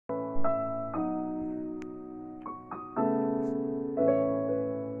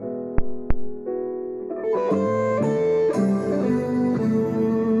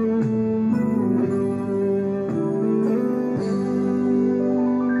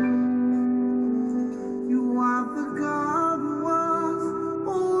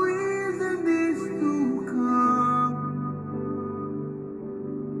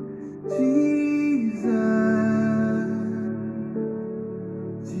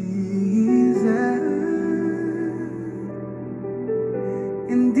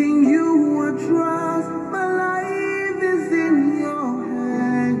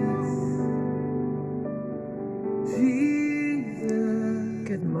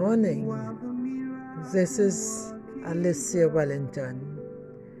morning. This is Alicia Wellington.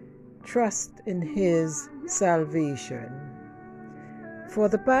 Trust in His salvation. For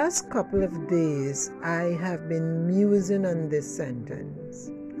the past couple of days, I have been musing on this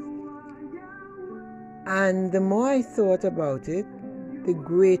sentence. And the more I thought about it, the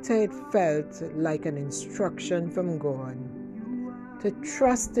greater it felt like an instruction from God to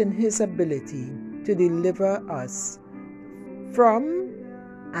trust in His ability to deliver us from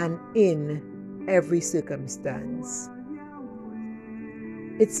and in every circumstance.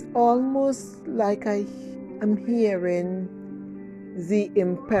 It's almost like I am hearing the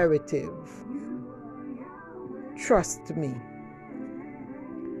imperative, trust me.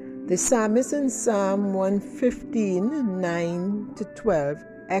 The psalmist in Psalm 115, 9-12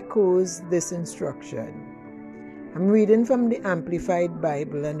 echoes this instruction. I'm reading from the Amplified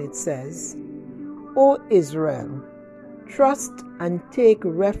Bible, and it says, O Israel, trust and take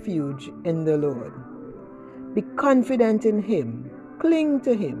refuge in the Lord. Be confident in Him, cling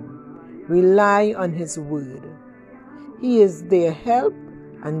to Him, rely on His word. He is their help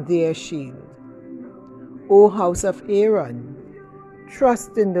and their shield. O house of Aaron,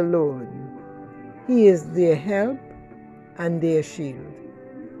 trust in the Lord. He is their help and their shield.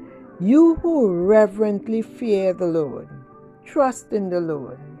 You who reverently fear the Lord, trust in the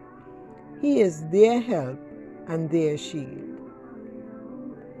Lord. He is their help and their shield.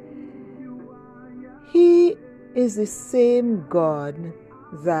 He is the same God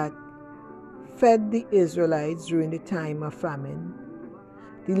that fed the Israelites during the time of famine,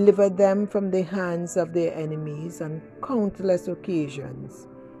 delivered them from the hands of their enemies on countless occasions,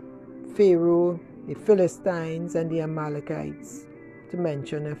 Pharaoh, the Philistines, and the Amalekites, to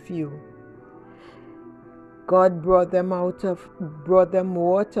mention a few. God brought them water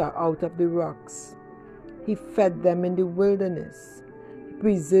out of the rocks. He fed them in the wilderness. He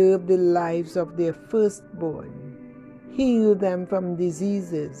preserved the lives of their firstborn, healed them from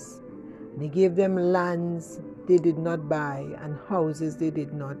diseases, and He gave them lands they did not buy and houses they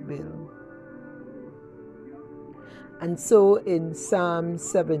did not build. And so in Psalm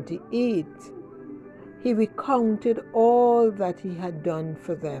 78, He recounted all that He had done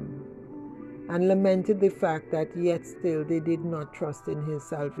for them and lamented the fact that yet still they did not trust in His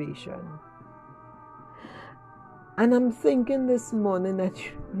salvation. And I'm thinking this morning that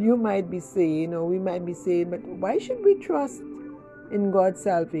you might be saying, or we might be saying, but why should we trust in God's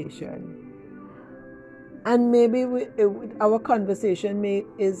salvation? And maybe our conversation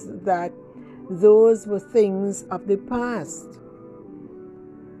is that those were things of the past.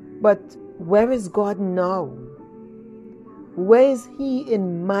 But where is God now? Where is He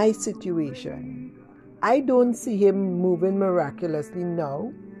in my situation? I don't see Him moving miraculously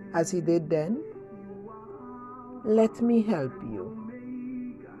now as He did then. Let me help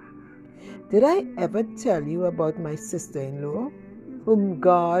you. Did I ever tell you about my sister-in-law, whom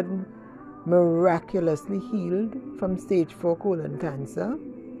God miraculously healed from stage 4 colon cancer?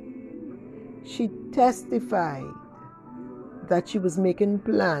 She testified that she was making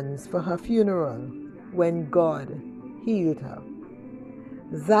plans for her funeral when God healed her.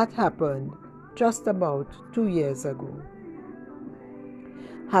 That happened just about 2 years ago.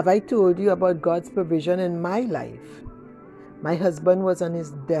 Have I told you about God's provision in my life? My husband was on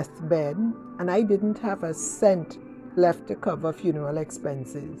his deathbed, and I didn't have a cent left to cover funeral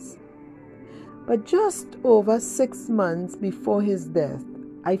expenses. But just over 6 months before his death,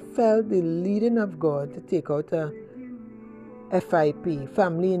 I felt the leading of God to take out a FIP,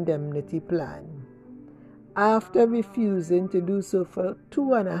 Family Indemnity Plan, after refusing to do so for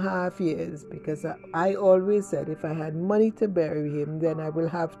 2.5 years, because I always said if I had money to bury him, then I will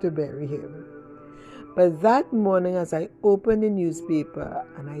have to bury him. But that morning, as I opened the newspaper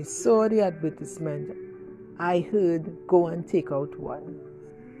and I saw the advertisement, I heard, go and take out one.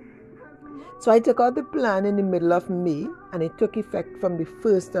 So I took out the plan in the middle of May, and it took effect from the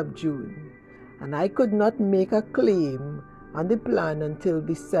 1st of June. And I could not make a claim on the plan until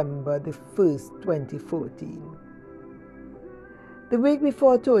December the 1st, 2014. The week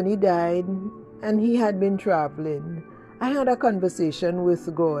before Tony died, and he had been traveling, I had a conversation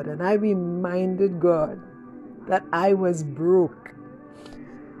with God, and I reminded God that I was broke.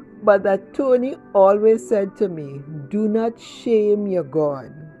 But that Tony always said to me, do not shame your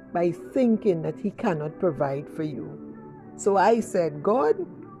God by thinking that He cannot provide for you. So I said, God,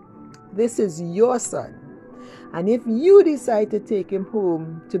 this is your son. And if you decide to take him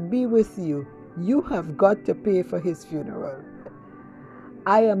home to be with you, you have got to pay for his funeral.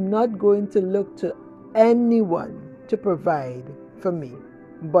 I am not going to look to anyone to provide for me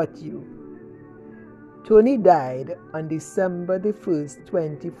but you. Tony died on December the 1st,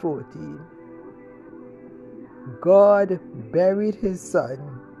 2014. God buried his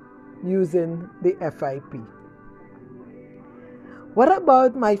son using the FIP. What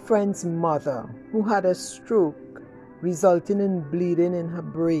about my friend's mother who had a stroke resulting in bleeding in her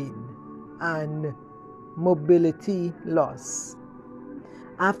brain and mobility loss?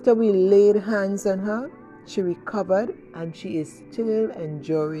 After we laid hands on her, she recovered and she is still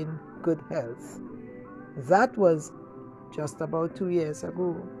enjoying good health. That was just about 2 years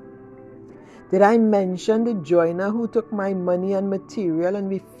ago. Did I mention the joiner who took my money and material and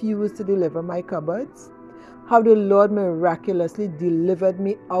refused to deliver my cupboards? How the Lord miraculously delivered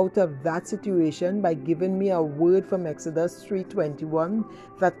me out of that situation by giving me a word from Exodus 3:21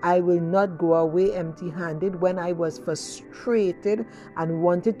 that I will not go away empty-handed when I was frustrated and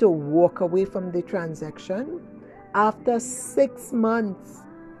wanted to walk away from the transaction. After 6 months,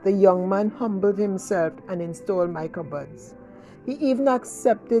 the young man humbled himself and installed my cupboards. He even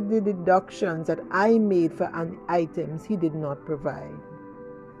accepted the deductions that I made for items he did not provide.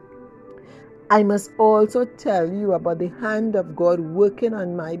 I must also tell you about the hand of God working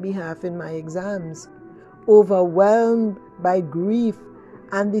on my behalf in my exams. Overwhelmed by grief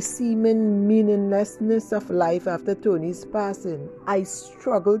and the seeming meaninglessness of life after Tony's passing, I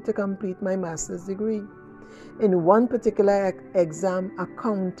struggled to complete my master's degree. In one particular exam,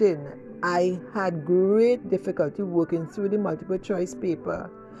 accounting, I had great difficulty working through the multiple choice paper,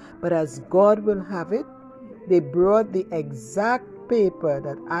 but as God will have it, they brought the exact paper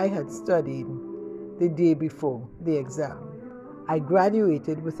that I had studied the day before the exam. I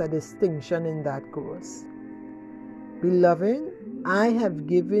graduated with a distinction in that course. Beloved, I have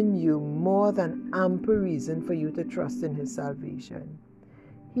given you more than ample reason for you to trust in His salvation.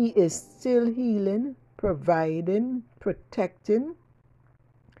 He is still healing, providing, protecting.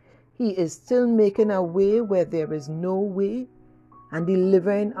 He is still making a way where there is no way and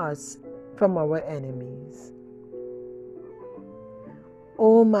delivering us from our enemies.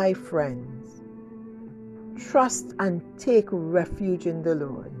 Oh, my friends, trust and take refuge in the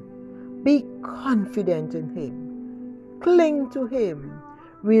Lord. Be confident in Him. Cling to Him.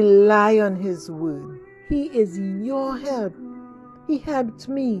 Rely on His word. He is your help. He helped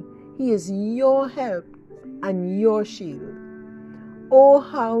me. He is your help and your shield. O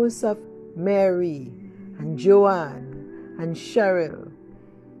house of Mary and Joanne and Cheryl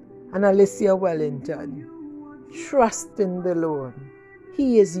and Alicia Wellington, trust in the Lord.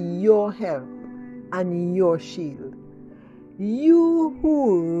 He is your help and your shield. You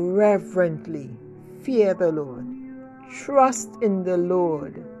who reverently fear the Lord, trust in the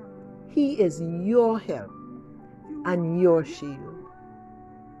Lord. He is your help and your shield.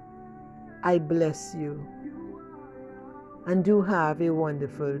 I bless you and do have a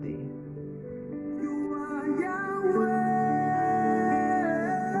wonderful day.